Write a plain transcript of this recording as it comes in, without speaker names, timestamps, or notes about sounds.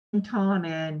Tom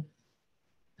in.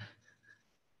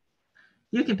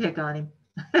 You can pick on him.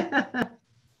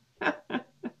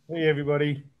 Hey,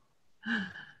 everybody. Hi.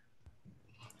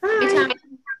 Hey,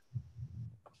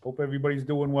 hope everybody's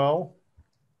doing well.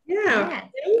 Yeah.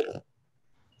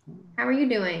 How are you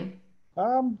doing?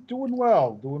 I'm doing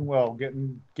well,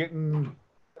 getting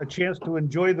a chance to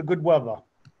enjoy the good weather.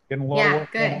 Getting a lot of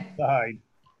work done outside.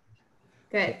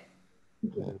 Good.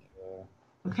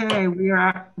 Okay, we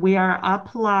are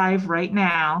up live right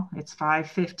now. It's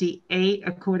 5:58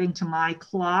 according to my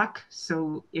clock.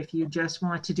 So if you just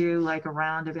want to do like a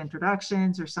round of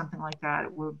introductions or something like that,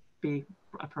 it would be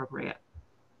appropriate.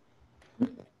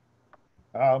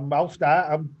 I'll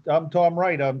start. I'm Tom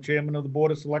Wright. I'm chairman of the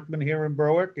Board of Selectmen here in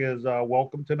Berwick.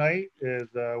 Welcome tonight.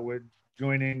 We're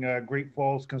joining Great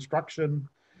Falls Construction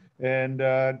and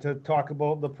to talk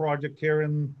about the project here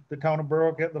in the town of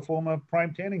Berwick at the former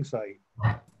Prime Tanning site.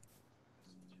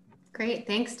 Great,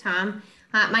 thanks, Tom.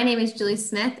 My name is Julie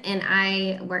Smith, and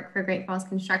I work for Great Falls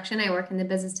Construction. I work in the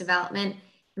business development.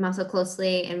 I'm also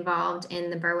closely involved in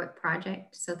the Berwick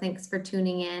project. So thanks for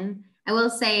tuning in. I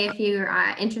will say, if you're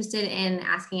interested in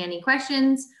asking any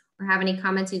questions or have any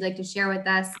comments you'd like to share with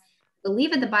us, I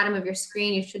believe at the bottom of your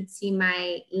screen, you should see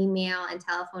my email and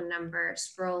telephone number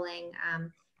scrolling.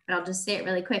 But I'll just say it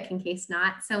really quick in case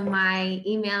not. So my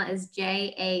email is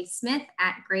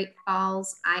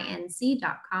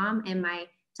jasmith@greatfallsinc.com, and my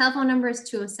telephone number is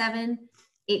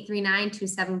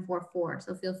 207-839-2744.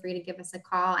 So feel free to give us a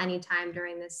call anytime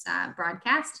during this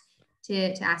broadcast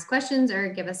to ask questions or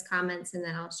give us comments, and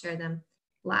then I'll share them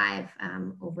live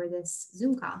over this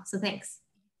Zoom call. So thanks.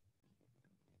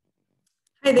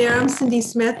 Hi there, I'm Cindy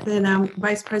Smith, and I'm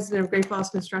Vice President of Great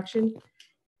Falls Construction.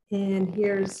 And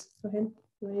here's, go ahead.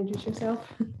 You want to introduce yourself?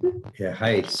 Yeah,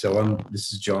 hi. So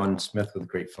this is John Smith with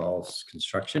Great Falls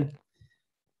Construction.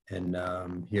 And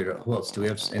here, who else? Do we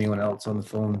have anyone else on the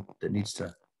phone that needs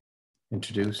to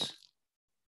introduce?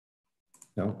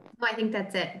 No? Oh, I think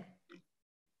that's it.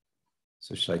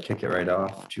 So should I kick it right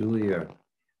off, Julie? Or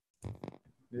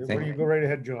yeah, you go right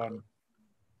ahead, John.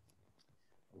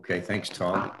 Okay, thanks,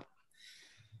 Tom.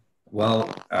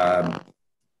 Well,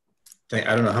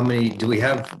 I don't know how many do we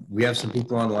have some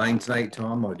people online tonight,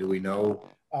 Tom, or do we know?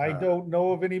 I don't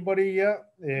know of anybody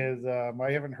yet.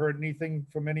 I haven't heard anything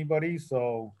from anybody,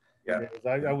 so yeah.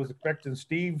 I was expecting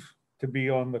Steve to be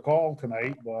on the call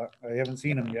tonight, but I haven't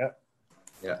seen him yet.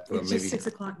 Yeah, well, it's maybe just 6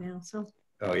 o'clock now, so.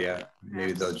 Oh yeah,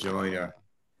 maybe they'll join, or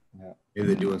maybe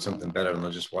they're doing something better and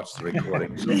they'll just watch the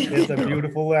recording. So, it's a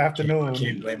beautiful afternoon.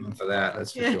 Can't blame them for that.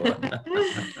 That's for sure.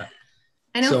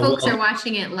 I know folks are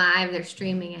watching it live, they're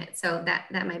streaming it. So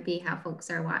that might be how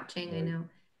folks are watching. I know.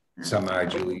 Some are,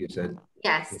 Julie, you said?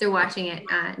 Yes, they're watching it,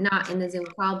 not in the Zoom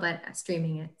call, but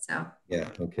streaming it. So. Yeah,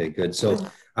 okay, good. So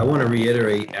I want to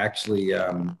reiterate, actually,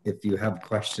 if you have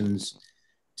questions,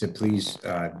 to please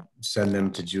send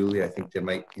them to Julie. I think there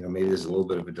might, maybe there's a little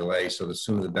bit of a delay. So the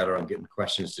sooner the better on getting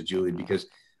questions to Julie, because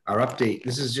our update,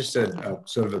 this is just a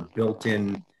sort of a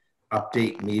built-in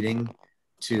update meeting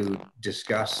to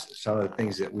discuss some of the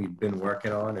things that we've been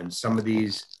working on, and some of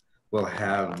these will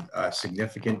have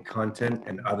significant content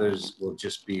and others will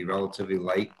just be relatively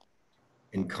light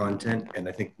in content. And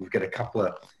I think we've got a couple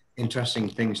of interesting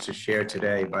things to share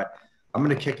today, but I'm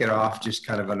going to kick it off just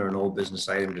kind of under an old business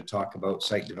item to talk about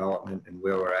site development and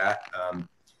where we're at.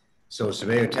 So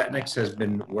Surveyor Technics has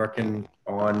been working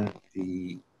on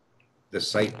the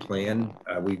site plan.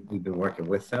 We've been working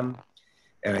with them.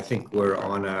 And I think we're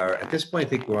on at this point, I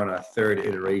think we're on our third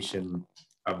iteration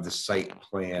of the site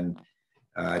plan.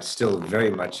 It's still very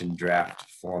much in draft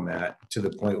format to the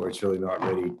point where it's really not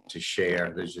ready to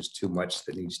share. There's just too much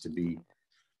that needs to be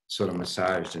sort of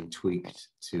massaged and tweaked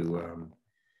to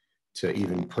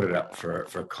even put it up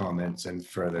for comments and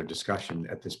further discussion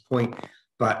at this point.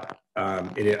 But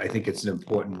I think it's an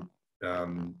important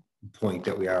point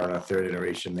that we are on our third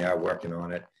iteration. They are working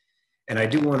on it. And I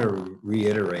do want to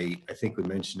reiterate, I think we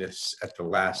mentioned this at the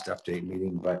last update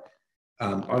meeting, but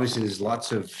obviously there's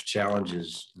lots of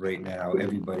challenges right now.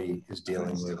 Everybody is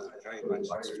dealing with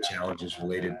lots of challenges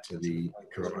related to the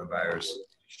coronavirus.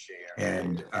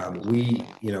 And we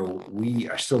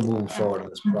are still moving forward on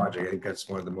this project. I think that's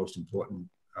one of the most important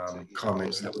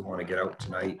comments that we want to get out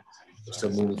tonight. We're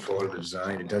still moving forward with the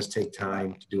design. It does take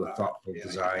time to do a thoughtful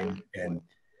design, and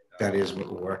that is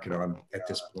what we're working on at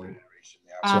this point.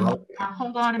 So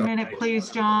hold on a minute,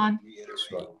 please, John.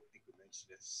 Sure.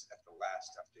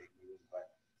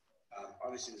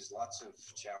 Obviously, there's lots of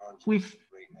challenges.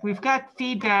 We've got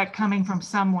feedback coming from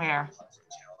somewhere.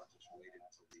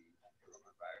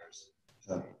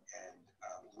 And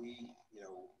we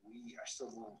are still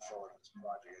moving forward with this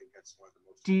project. I think that's one of the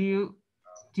most.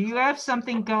 Do you have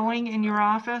something going in your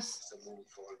office?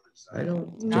 I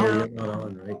don't, No. you're not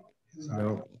on, right?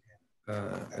 No,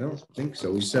 I don't think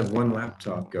so. We just have one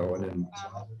laptop going and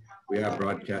we are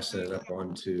broadcasting it up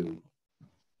onto.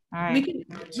 All right,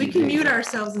 We can mute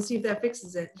ourselves and see if that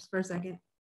fixes it just for a second.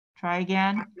 try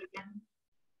again.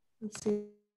 Let's see.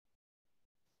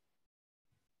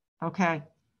 Okay,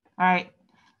 all right.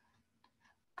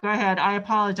 Go ahead. I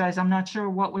apologize. I'm not sure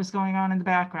what was going on in the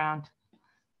background.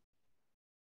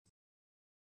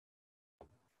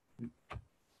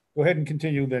 Go ahead and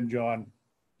continue then, John.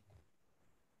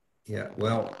 Yeah,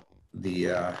 well,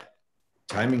 the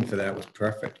timing for that was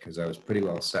perfect because I was pretty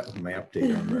well set with my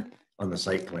update on the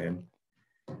site plan.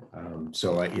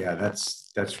 So yeah,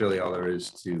 that's really all there is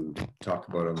to talk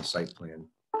about on the site plan.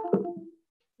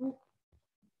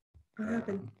 What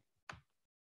happened?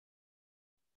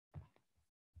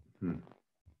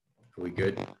 Are we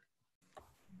good?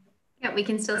 Yeah, we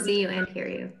can still see you and hear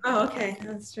you. Oh, okay.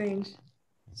 That's strange.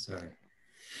 Sorry.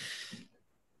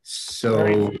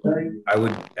 So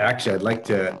I'd like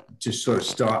to just sort of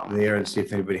stop there and see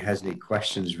if anybody has any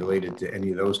questions related to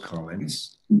any of those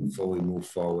comments before we move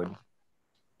forward.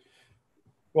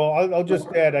 Well, I'll just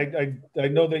add, I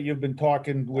know that you've been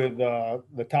talking with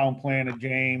the town planner,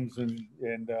 James, and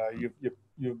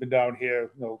you've been down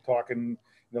here, talking,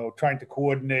 trying to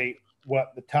coordinate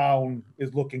what the town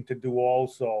is looking to do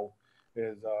also.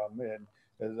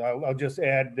 I'll just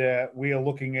add that we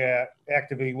are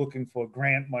actively looking for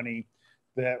grant money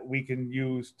that we can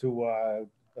use to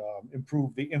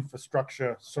improve the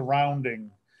infrastructure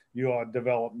surrounding your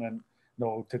development,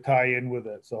 to tie in with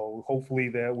it. So hopefully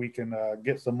that we can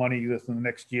get some money this in the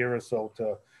next year or so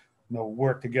to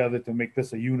work together to make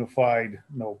this a unified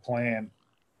plan.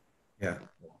 Yeah,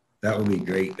 that would be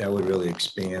great. That would really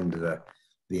expand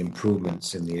the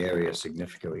improvements in the area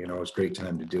significantly. It's a great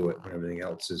time to do it when everything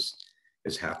else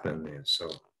is happening there. So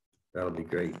that'll be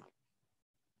great.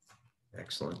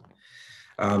 Excellent.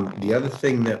 The other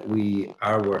thing that we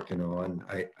are working on,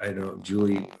 I know,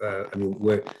 Julie,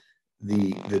 we're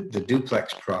the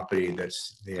duplex property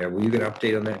that's there. Will you get an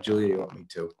update on that, Julie? Or you want me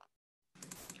to?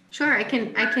 Sure, I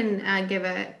can give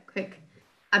a quick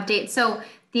update. So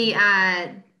the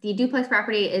duplex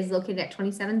property is located at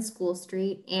 27 School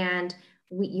Street, and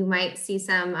you might see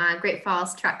some Great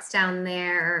Falls trucks down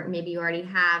there, or maybe you already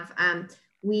have.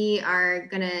 We are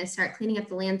going to start cleaning up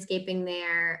the landscaping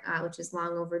there, which is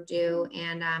long overdue,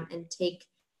 and take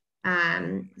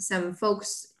some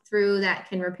folks through that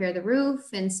can repair the roof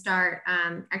and start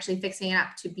actually fixing it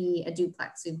up to be a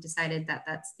duplex. We've decided that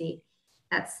that's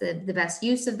the best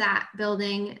use of that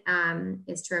building,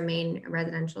 is to remain a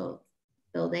residential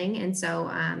building. And so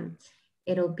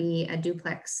it'll be a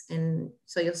duplex. And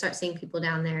so you'll start seeing people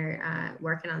down there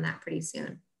working on that pretty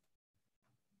soon.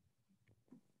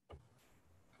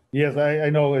 Yes, I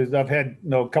know. As I've had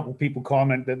a couple people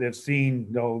comment that they've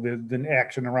seen there's been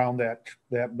action around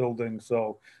that building,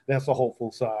 so that's a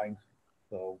hopeful sign.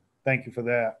 So thank you for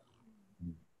that.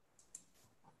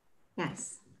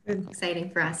 Yes, it's exciting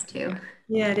for us too.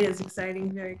 Yeah, it is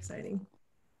exciting. Very exciting.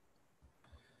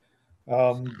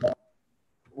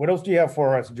 What else do you have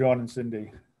for us, John and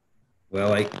Cindy?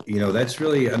 Well, that's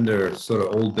really under sort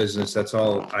of old business. That's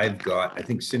all I've got. I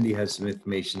think Cindy has some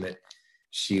information that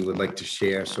she would like to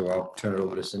share, so I'll turn it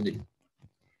over to Cindy.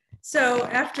 So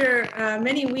after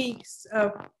many weeks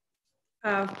of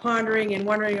pondering and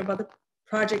wondering about the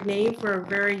project name for a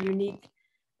very unique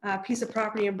piece of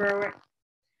property in Berwick,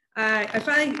 I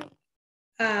finally,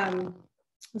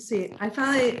 I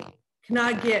finally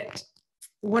cannot get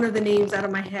one of the names out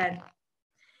of my head.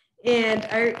 And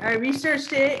I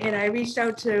researched it, and I reached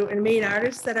out to a main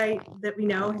artist that we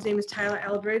know. His name is Tyler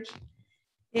Eldridge.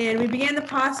 And we began the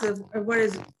process of what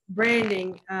is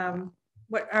branding,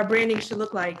 what our branding should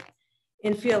look like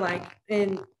and feel like.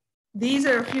 And these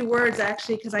are a few words,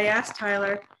 actually, because I asked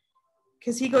Tyler,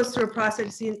 because he goes through a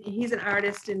process. He's an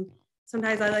artist, and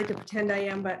sometimes I like to pretend I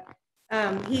am, but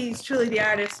he's truly the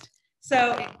artist.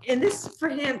 So in this, for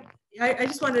him, I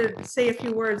just wanted to say a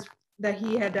few words that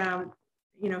he had,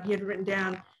 he had written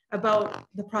down about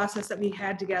the process that we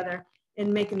had together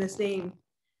in making this name.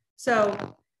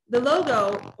 So the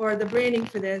logo, or the branding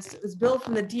for this, was built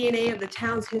from the DNA of the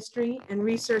town's history and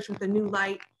research with a new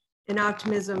light and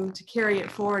optimism to carry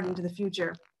it forward into the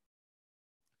future.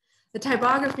 The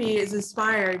typography is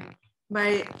inspired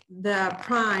by the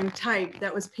prime type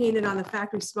that was painted on the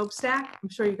factory smokestack. I'm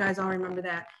sure you guys all remember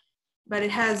that. But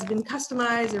it has been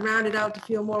customized and rounded out to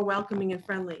feel more welcoming and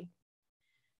friendly.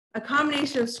 A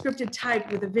combination of scripted type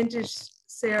with a vintage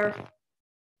serif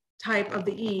type of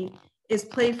the E is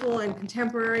playful and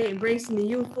contemporary, embracing the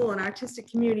youthful and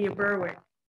artistic community of Berwick.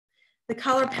 The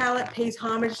color palette pays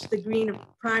homage to the green of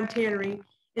Prime Tannery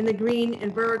and the green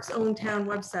in Berwick's own town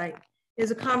website. It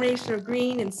is a combination of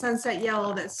green and sunset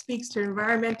yellow that speaks to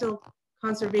environmental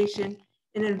conservation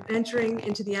and venturing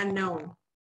into the unknown.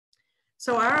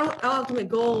 So our ultimate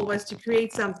goal was to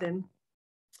create something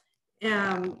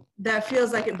that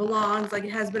feels like it belongs, like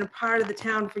it has been a part of the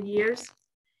town for years.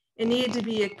 It needed to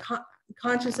be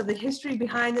conscious of the history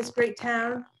behind this great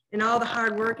town and all the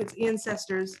hard work its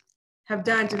ancestors have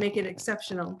done to make it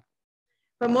exceptional.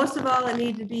 But most of all, it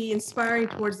needed to be inspiring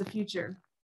towards the future,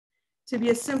 to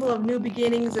be a symbol of new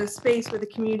beginnings and a space where the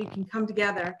community can come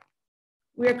together.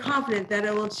 We are confident that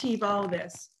it will achieve all of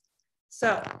this.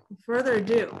 So, without further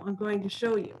ado, I'm going to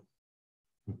show you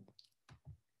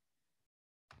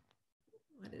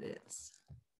what it is.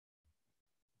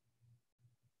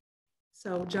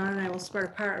 So John and I will spread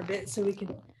apart a bit so you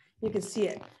can see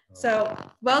it. So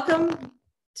welcome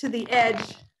to the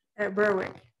Edge at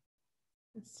Berwick.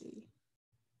 Let's see.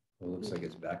 Well, it looks like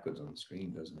it's backwards on the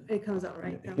screen, doesn't it? It comes out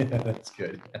right. That's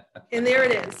good. And there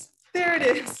it is. There it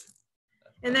is.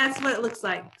 And that's what it looks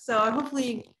like. So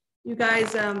hopefully you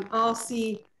guys all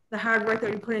see the hard work that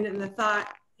we put in it and the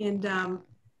thought. And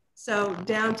so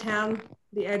downtown,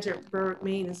 the Edge at Berwick,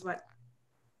 Maine is what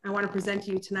I want to present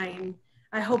to you tonight. And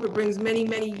I hope it brings many,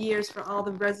 many years for all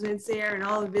the residents there and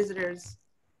all the visitors.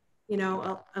 You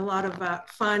know, a lot of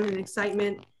fun and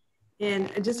excitement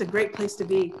and just a great place to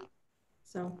be.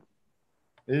 So.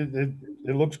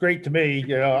 It looks great to me.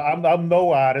 You know, I'm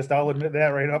no artist. I'll admit that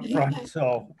right up front.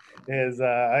 So,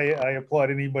 I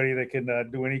applaud anybody that can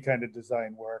do any kind of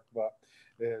design work. But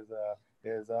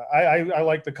I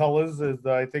like the colors.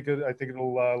 I think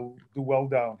it'll do well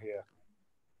down here.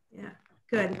 Yeah,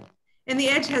 good. And the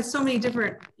Edge has so many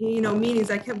different meanings.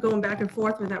 I kept going back and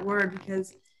forth with that word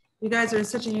because you guys are in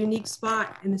such a unique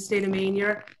spot in the state of Maine.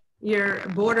 Your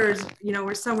borders,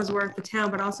 where some was where the town,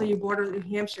 but also you border New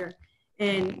Hampshire.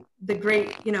 And the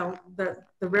great, the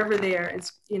river there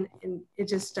is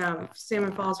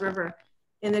Salmon Falls River.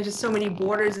 And there's just so many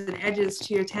borders and edges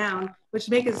to your town, which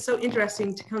make it so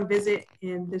interesting to come visit.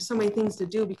 And there's so many things to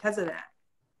do because of that.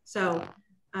 So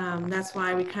that's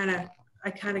why I kind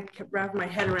of kept wrapping my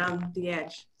head around the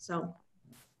Edge. So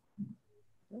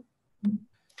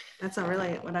that's not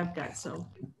really what I've got. So.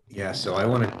 Yeah, so I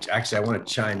want to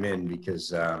chime in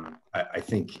because I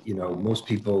think, most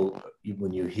people,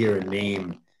 when you hear a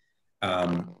name,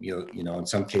 in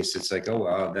some cases it's like, oh,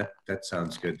 wow, that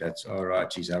sounds good. That's, all right,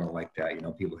 geez, I don't like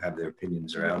that. People have their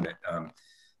opinions around it.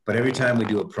 But every time we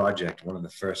do a project, one of the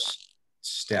first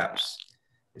steps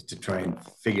is to try and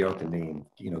figure out the name,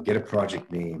 get a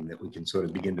project name that we can sort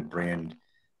of begin to brand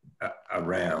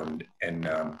around. And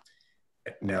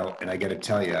now, and I got to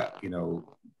tell you,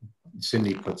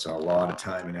 Cindy puts a lot of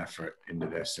time and effort into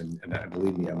this, and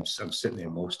believe me, I'm sitting there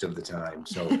most of the time.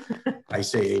 So I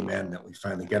say amen that we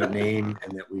finally got a name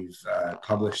and that we've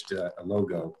published a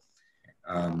logo.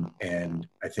 And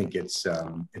I think it's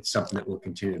something that we'll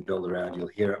continue to build around. You'll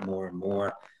hear it more and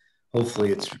more.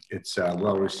 Hopefully it's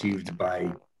well received by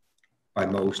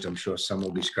most. I'm sure some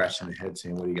will be scratching their head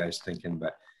saying, what are you guys thinking?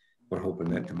 But we're hoping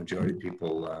that the majority of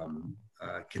people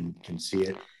can see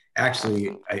it.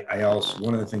 Actually, I also,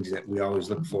 one of the things that we always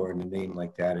look for in a name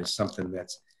like that is something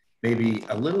that's maybe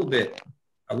a little bit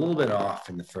off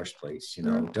in the first place.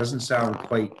 It doesn't sound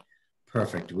quite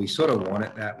perfect. We sort of want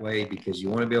it that way because you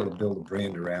want to be able to build a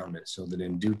brand around it so that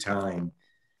in due time,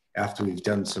 after we've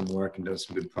done some work and done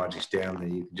some good projects down there,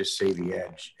 you can just say the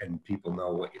Edge and people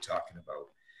know what you're talking about.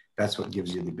 That's what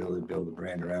gives you the ability to build a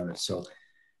brand around it. So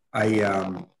I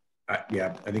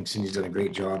think Cindy's done a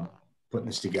great job putting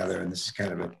this together, and this is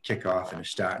kind of a kickoff and a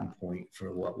starting point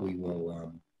for what we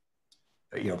will,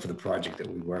 for the project that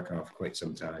we work on for quite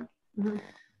some time. Mm-hmm.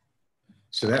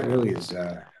 So that really is,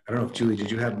 I don't know if Julie,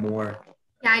 did you have more?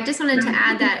 Yeah, I just wanted to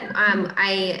add that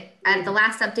at the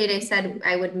last update, I said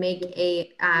I would make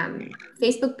a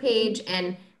Facebook page,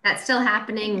 and that's still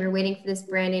happening. We're waiting for this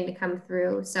branding to come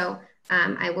through. So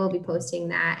I will be posting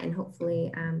that, and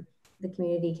hopefully the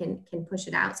community can push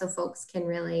it out so folks can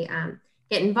really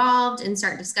get involved and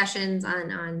start discussions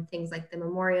on things like the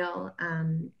memorial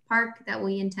park that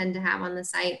we intend to have on the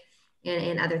site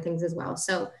and other things as well.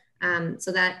 So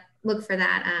look for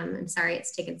that. I'm sorry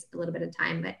it's taken a little bit of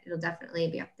time, but it'll definitely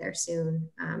be up there soon.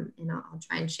 And I'll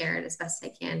try and share it as best I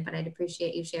can, but I'd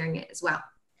appreciate you sharing it as well.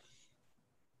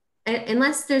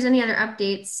 Unless there's any other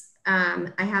updates,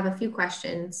 I have a few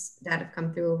questions that have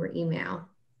come through over email.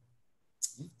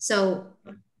 So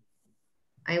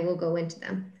I will go into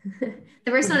them. The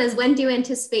first one is, when do you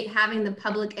anticipate having the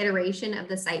public iteration of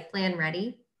the site plan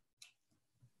ready?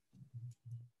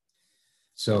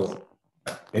 So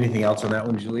anything else on that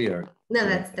one, Julie? Or No,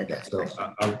 that's so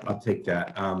I'll take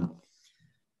that.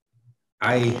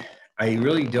 I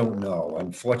really don't know.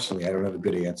 Unfortunately, I don't have a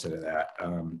good answer to that.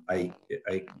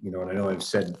 You know, and I know I've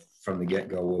said from the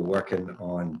get-go, we're working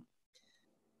on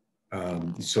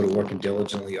sort of working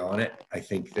diligently on it. I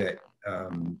think that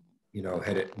you know,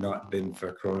 had it not been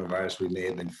for coronavirus, we may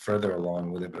have been further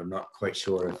along with it, but I'm not quite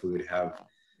sure if we would have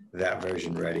that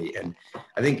version ready. And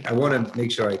I think I want to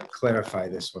make sure I clarify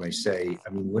this when I say, I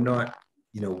mean, we're not,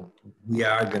 you know, we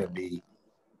are going to be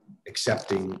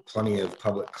accepting plenty of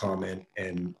public comment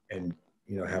and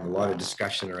you know, have a lot of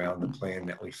discussion around the plan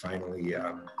that we finally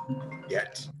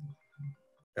get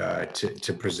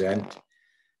to present.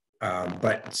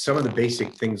 But some of the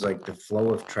basic things like the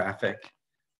flow of traffic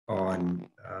on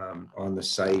the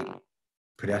site,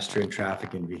 pedestrian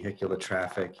traffic and vehicular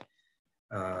traffic,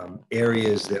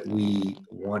 areas that we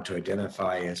want to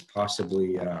identify as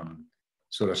possibly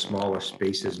sort of smaller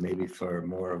spaces, maybe for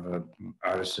more of a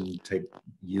artisan type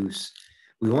use.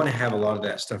 We want to have a lot of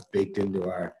that stuff baked into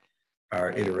our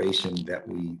iteration that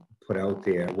we put out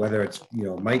there, whether it's, you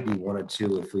know, might be one or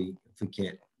two if we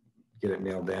can't get it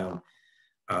nailed down.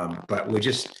 But we're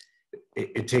just,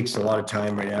 it takes a lot of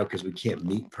time right now because we can't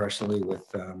meet personally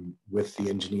with the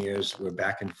engineers. We're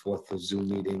back and forth for Zoom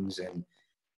meetings, and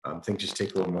things just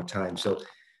take a little more time. So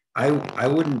I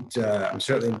wouldn't, I'm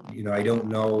certainly, you know, I don't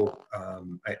know.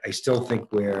 I still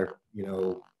think we're, you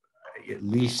know, at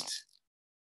least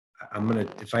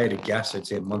if I had to guess, I'd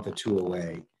say a month or two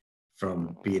away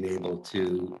from being able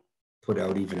to put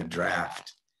out even a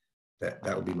draft.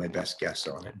 That would be my best guess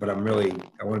on it. But I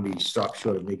want to be stopped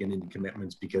short of making any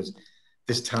commitments, because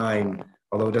this time,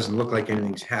 although it doesn't look like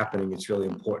anything's happening, it's really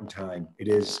important time. It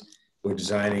is, we're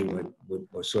designing,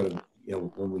 we're sort of, you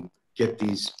know, when we get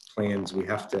these plans, we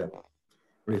have to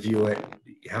review it.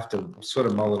 You have to sort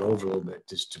of mull it over a little bit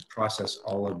just to process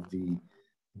all of the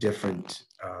different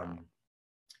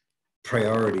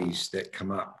priorities that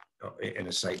come up in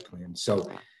a site plan. So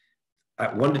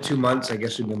 1 to 2 months, I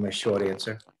guess, would be my short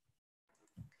answer.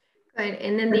 Good.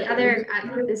 And then the other,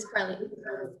 this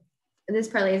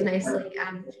parlays nicely.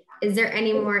 Is there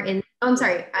any more oh, I'm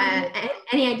sorry,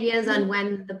 any ideas on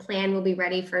when the plan will be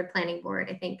ready for planning board?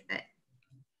 I think that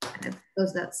kind of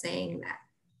goes without saying that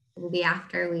it will be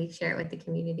after we share it with the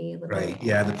community a little right bit.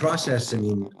 Yeah, the process, I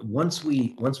mean, once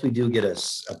we do get a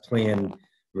plan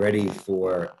ready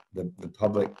for the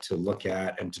public to look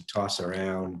at and to toss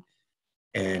around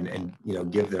and you know,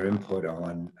 give their input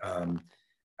on,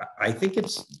 I think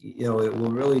it's, you know, it will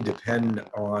really depend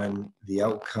on the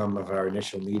outcome of our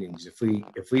initial meetings. If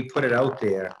we put it out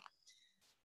there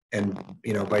and,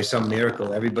 you know, by some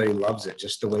miracle, everybody loves it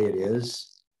just the way it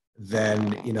is,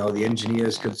 then, you know, the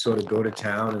engineers could sort of go to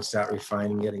town and start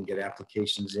refining it and get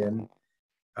applications in.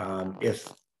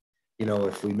 If, you know,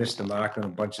 if we miss the mark on a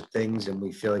bunch of things and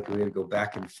we feel like we're going to go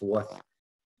back and forth,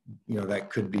 you know,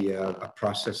 that could be a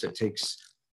process that takes,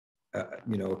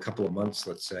 you know, a couple of months,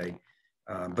 let's say.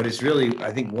 But it's really, I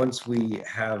think once we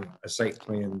have a site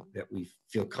plan that we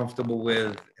feel comfortable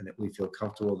with, and that we feel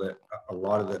comfortable that a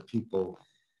lot of the people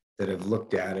that have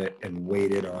looked at it and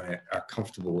weighed in on it are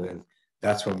comfortable with,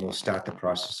 that's when we'll start the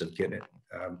process of getting it,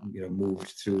 you know, moved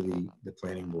through the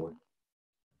planning board.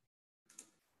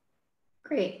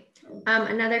 Great.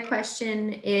 Another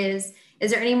question is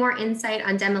there any more insight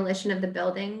on demolition of the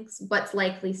buildings? What's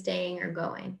likely staying or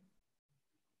going?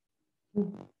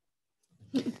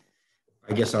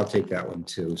 I guess I'll take that one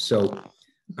too. So,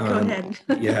 Go ahead.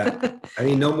 Yeah, I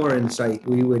mean, no more insight.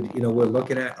 We would, you know, we're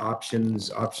looking at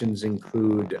options. Options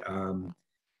include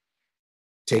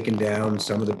taking down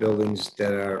some of the buildings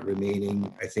that are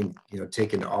remaining. I think, you know,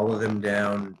 taking all of them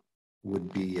down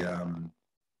would be,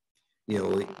 you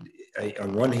know,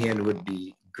 on one hand would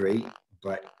be great,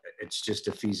 but it's just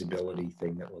a feasibility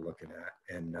thing that we're looking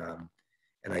at. And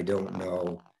I don't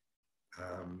know,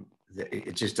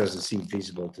 it just doesn't seem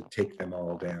feasible to take them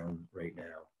all down right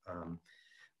now.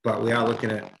 But we are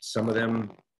looking at some of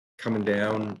them coming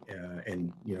down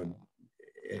and, you know,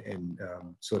 and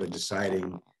sort of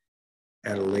deciding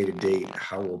at a later date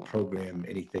how we'll program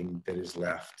anything that is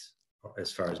left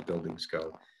as far as buildings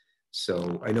go.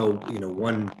 So I know, you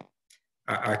know,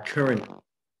 our current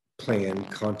plan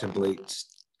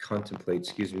contemplates,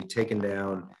 excuse me, taking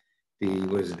down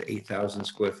what is it, the 8,000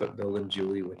 square foot building,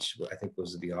 Julie, which I think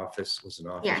was an office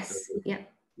Yes, building.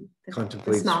 yeah.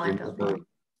 Contemplates smaller building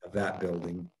of that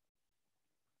building.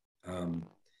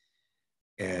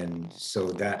 And so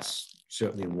that's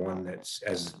certainly one that's,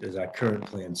 as our current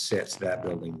plan sits, that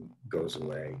building goes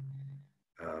away.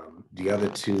 The other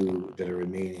two that are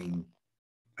remaining,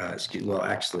 well,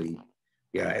 actually,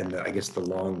 yeah, and I guess the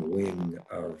long wing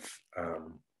of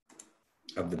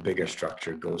the bigger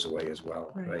structure goes away as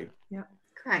well, right? Yeah.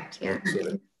 Correct. Yeah. Sort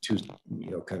of two,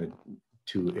 kind of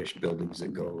two-ish buildings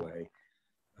that go away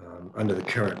under the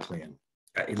current plan.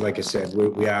 Like I said,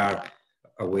 we are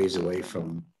a ways away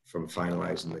from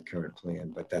finalizing the current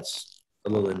plan, but that's a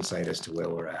little insight as to where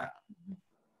we're at.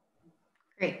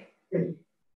 Great.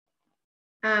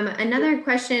 Another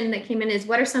question that came in is,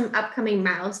 what are some upcoming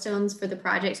milestones for the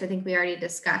project? So I think we already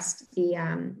discussed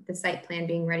the site plan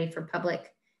being ready for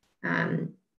public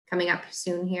coming up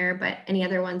soon here, but any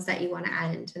other ones that you want to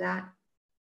add into that?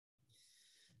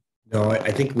 No,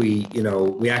 I think we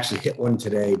actually hit one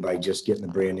today by just getting the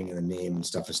branding and the name and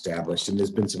stuff established. And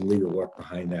there's been some legal work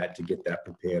behind that to get that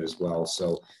prepared as well.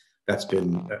 So that's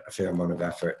been a fair amount of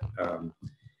effort.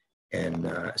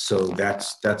 So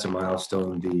that's a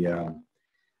milestone.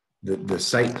 The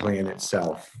site plan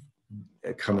itself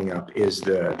coming up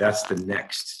that's the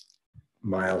next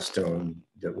milestone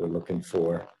that we're looking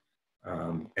for.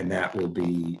 And that will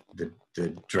be the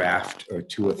draft or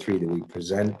 2 or 3 that we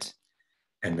present,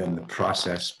 and then the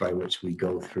process by which we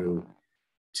go through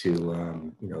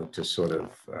to, to sort of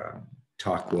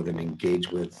talk with and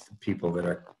engage with people that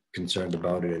are concerned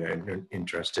about it and are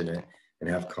interested in it and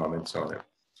have comments on it.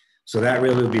 So that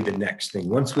really would be the next thing.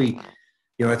 Once we,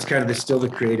 it's kind of still the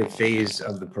creative phase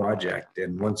of the project.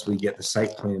 And once we get the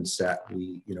site plan set,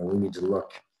 we need to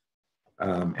look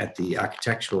at the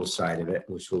architectural side of it,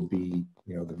 which will be,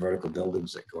 the vertical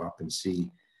buildings that go up, and see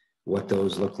what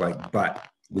those look like. But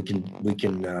we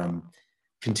can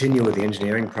continue with the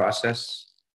engineering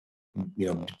process,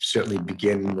 certainly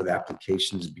begin with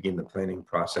applications, begin the planning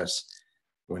process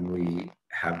when we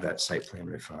have that site plan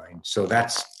refined. So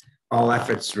that's all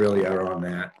efforts really are on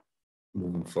that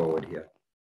moving forward here.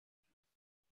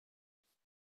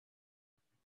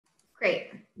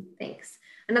 Great, thanks.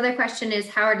 Another question is,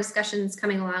 how are discussions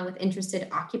coming along with interested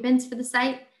occupants for the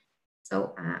site?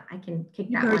 So I can kick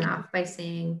that one off by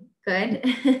saying good.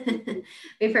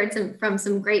 We've heard from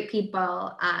some great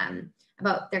people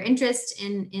about their interest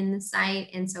in the site.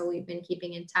 And so we've been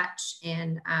keeping in touch,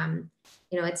 and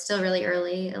it's still really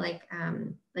early. Like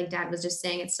Dad was just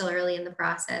saying, it's still early in the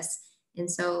process. And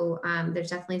so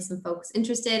there's definitely some folks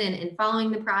interested in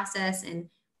following the process, and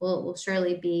we'll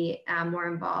surely be more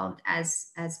involved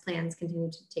as plans continue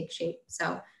to take shape.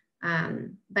 So,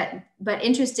 but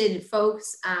interested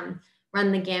folks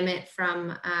run the gamut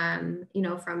from,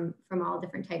 from all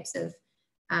different types of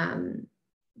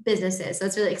businesses. So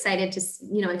it's really exciting to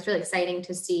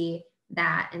see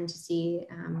that, and to see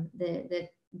the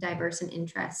diverse and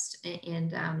interest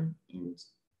and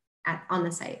on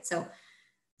the site. So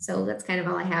that's kind of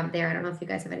all I have there. I don't know if you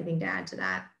guys have anything to add to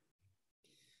that.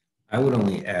 I would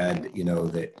only add,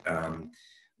 that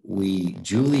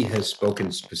Julie has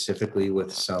spoken specifically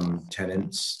with some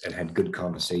tenants and had good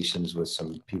conversations with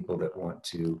some people that want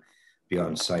to be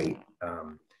on site.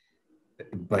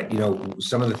 But,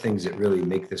 some of the things that really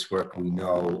make this work, we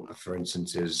know, for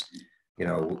instance, is,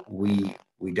 we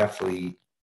definitely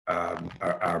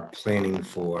are planning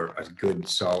for a good,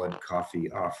 solid coffee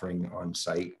offering on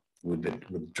site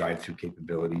with drive-through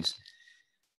capabilities.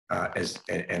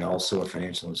 And also a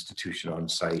financial institution on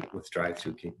site with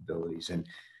drive-through capabilities. And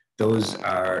those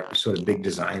are sort of big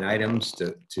design items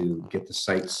to get the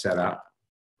site set up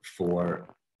for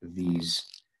these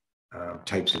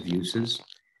types of uses.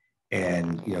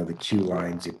 And, the queue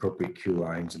lines, the appropriate queue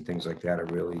lines and things like that are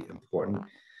really important.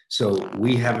 So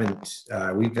we've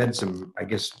had some, I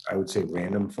guess I would say,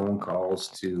 random phone calls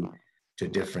to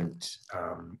different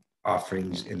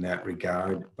offerings in that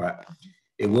regard, but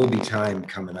it will be time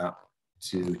coming up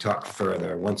to talk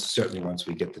further certainly once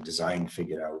we get the design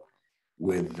figured out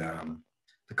with the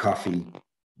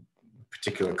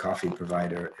particular coffee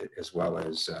provider, as well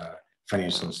as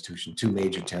financial institution. 2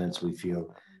 major tenants we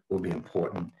feel will be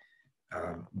important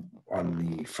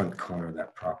on the front corner of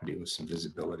that property with some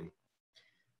visibility.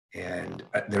 And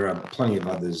there are plenty of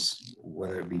others,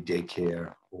 whether it be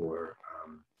daycare or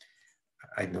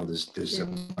I know there's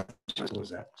what was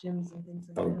that? Gyms and things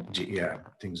like that. Yeah,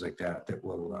 things like that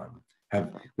we'll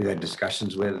we've had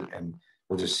discussions with, and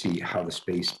we'll just see how the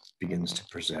space begins to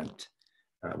present.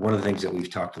 One of the things that we've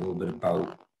talked a little bit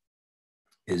about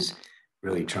is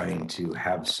really trying to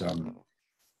have some,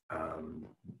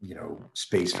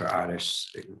 space for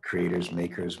artists, creators,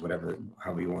 makers,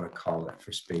 however you want to call it,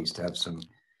 for space, to have some,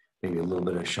 maybe a little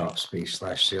bit of shop space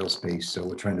 / sale space. So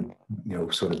we're trying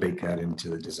to, sort of bake that into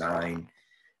the design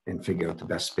and figure out the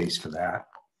best space for that.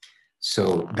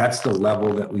 So that's the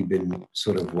level that we've been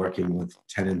sort of working with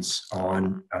tenants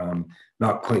on,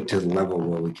 not quite to the level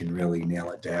where we can really nail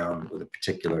it down with a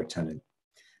particular tenant.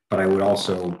 But I would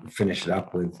also finish it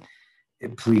up with,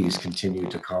 please continue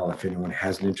to call if anyone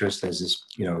has an interest, as this,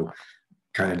 you know,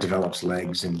 kind of develops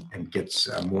legs and gets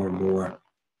more and more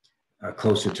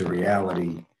closer to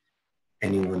reality.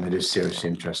 Anyone that is seriously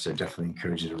interested, I definitely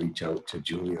encourage you to reach out to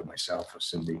Julie or myself or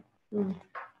Cindy.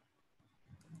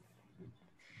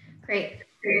 Great,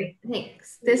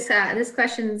 thanks. This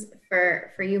question's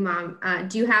for you, Mom.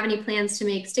 Do you have any plans to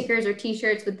make stickers or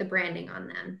T-shirts with the branding on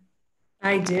them?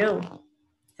 I do,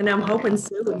 and I'm hoping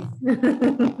soon.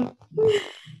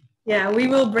 Yeah, we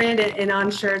will brand it and on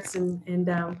shirts, and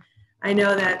I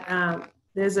know that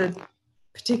there's a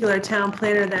particular town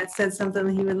planner that said something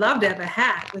he would love to have a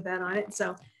hat with that on it,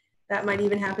 so that might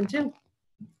even happen too.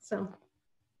 So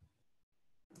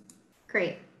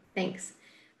great, thanks.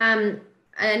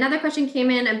 Another question came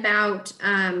in about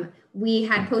we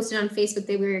had posted on Facebook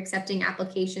that we were accepting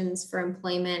applications for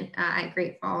employment at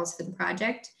Great Falls for the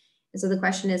project. And so the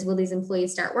question is, will these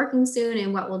employees start working soon,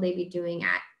 and what will they be doing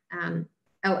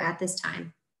at this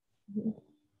time?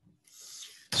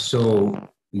 So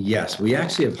yes, we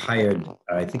actually have hired,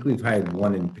 I think we've hired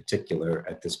one in particular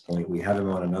at this point. We have him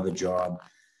on another job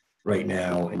right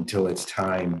now until it's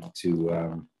time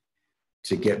to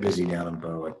get busy down in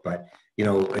Berwick. But, you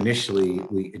know, initially,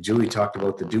 Julie talked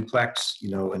about the duplex.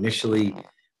 You know, initially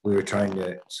we were trying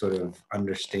to sort of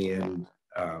understand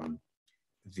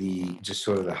just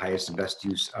sort of the highest and best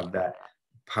use of that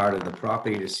part of the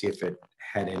property to see if it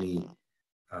had any,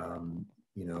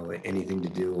 you know, anything to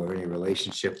do or any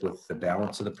relationship with the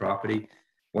balance of the property.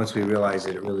 Once we realized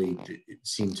that it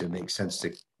seemed to make sense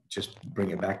to just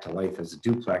bring it back to life as a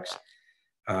duplex,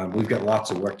 we've got lots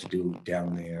of work to do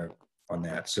down there on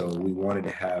that. So we wanted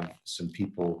to have some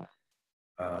people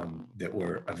that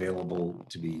were available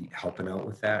to be helping out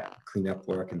with that, cleanup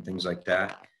work and things like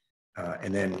that.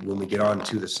 And then when we get on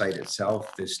to the site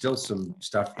itself, there's still some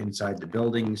stuff inside the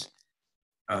buildings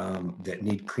that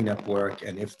need cleanup work.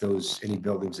 And if any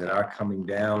buildings that are coming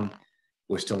down,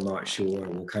 we're still not sure.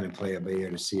 We'll kind of play it by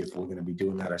ear to see if we're going to be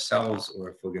doing that ourselves or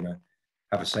if we're going to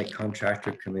have a site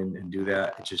contractor come in and do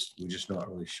that. We're just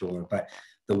not really sure. But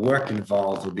the work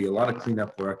involved will be a lot of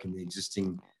cleanup work in the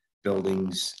existing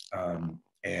buildings,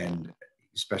 and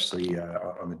especially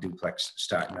on the duplex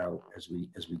starting out as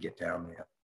we get down there.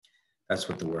 That's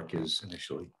what the work is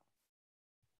initially.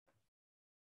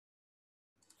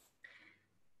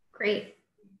 Great.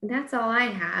 That's all I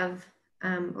have,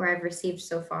 or I've received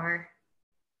so far.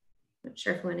 Not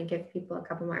sure if we want to give people a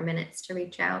couple more minutes to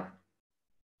reach out.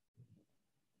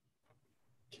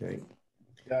 Okay.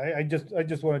 Yeah, I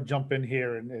just want to jump in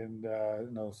here and you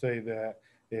know, say that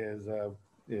is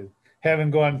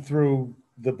having gone through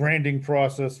the branding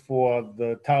process for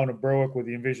the town of Berwick with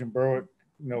the Envision Berwick,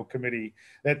 you know, committee,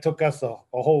 that took us a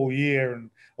whole year and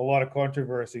a lot of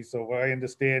controversy. So I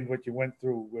understand what you went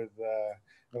through with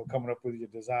you know, coming up with your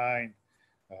design.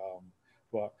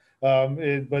 But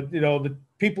you know, the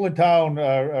people in town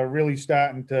are really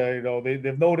starting to, you know,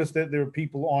 they've noticed that there are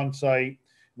people on site.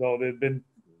 You know, they've been,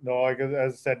 you know, like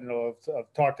as I said, you know,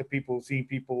 I've talked to people, seen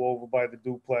people over by the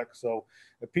duplex. So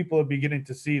people are beginning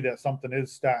to see that something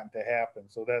is starting to happen.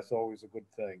 So that's always a good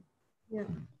thing. yeah,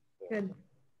 good.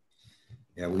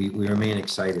 Yeah, we remain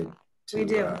excited. We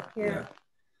do, yeah.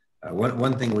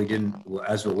 One thing we didn't,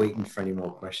 as we're waiting for any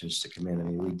more questions to come in, I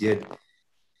mean, we did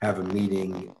have a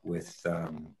meeting with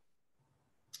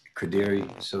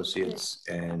Crederi Associates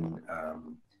and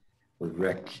with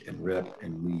Rick and Rip,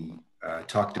 and we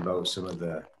talked about some of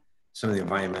the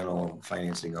environmental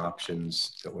financing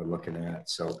options that we're looking at.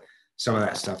 So some of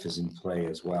that stuff is in play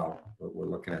as well, but we're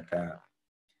looking at that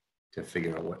to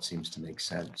figure out what seems to make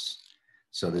sense.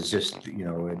 So there's just, you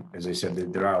know, as I said,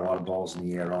 there are a lot of balls in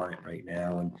the air on it right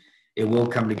now, and it will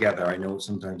come together. I know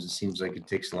sometimes it seems like it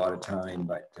takes a lot of time,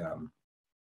 but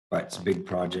it's a big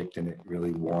project and it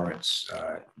really warrants,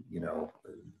 you know,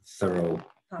 thorough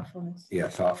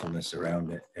thoughtfulness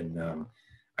around it. And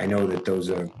I know that those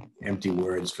are empty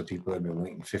words for people that have been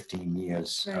waiting 15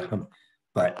 years, right.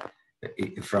 But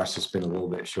for us, it's been a little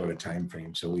bit shorter time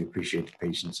frame. So we appreciate the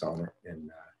patience on it and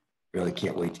really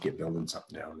can't wait to get building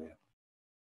something down there.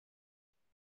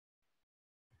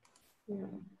 Yeah.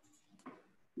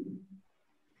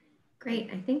 Great.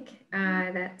 I think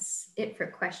that's it for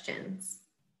questions.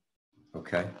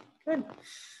 Okay. Good.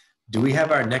 Do we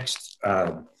have our next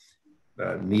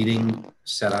meeting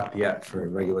set up yet for a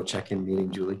regular check-in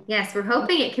meeting, Julie? Yes, we're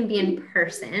hoping it can be in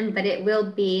person, but it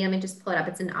will be, let me just pull it up.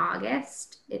 It's in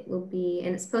August. It will be,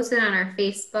 and it's posted on our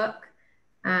Facebook.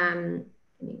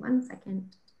 Give me 1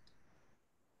 second.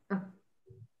 Oh.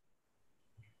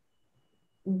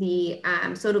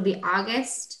 So it'll be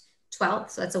August 12th.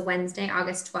 So that's a Wednesday,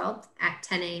 August 12th at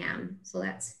 10 a.m. So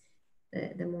that's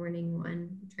the morning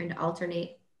one. I'm trying to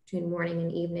alternate between morning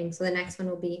and evening. So the next one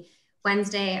will be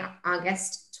Wednesday,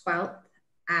 August 12th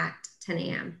at 10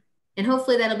 a.m. And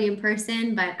hopefully that'll be in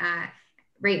person, but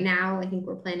right now I think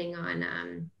we're planning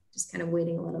on just kind of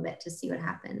waiting a little bit to see what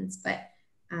happens, but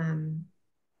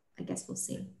I guess we'll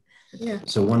see. Yeah.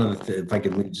 So if I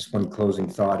could leave just one closing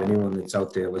thought, anyone that's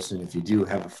out there listening, if you do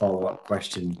have a follow-up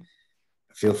question,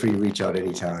 feel free to reach out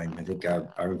anytime. I think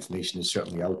our information is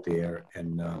certainly out there,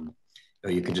 and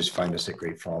you can just find us at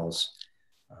Great Falls.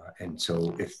 And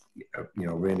so if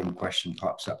a random question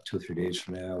pops up 2 or 3 days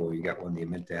from now, or you got one that you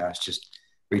meant to ask, just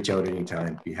reach out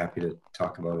anytime. Be happy to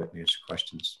talk about it and answer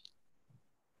questions.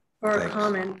 Or a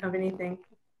comment of anything,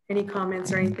 any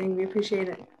comments or anything, we appreciate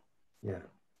it. Yeah.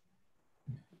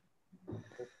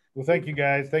 Well, thank you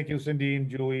guys. Thank you, Cindy and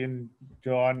Julie and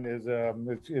John.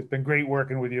 It's been great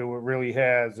working with you. It really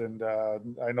has. And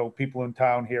I know people in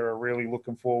town here are really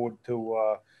looking forward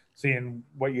to seeing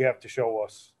what you have to show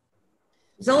us.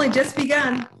 It's only just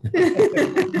begun.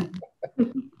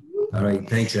 All right.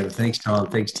 Thanks, Evan. Thanks, Tom.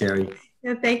 Thanks, Terry.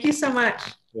 Yeah, thank you so much.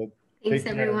 Thanks,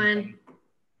 everyone.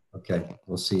 Okay.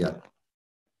 We'll see ya.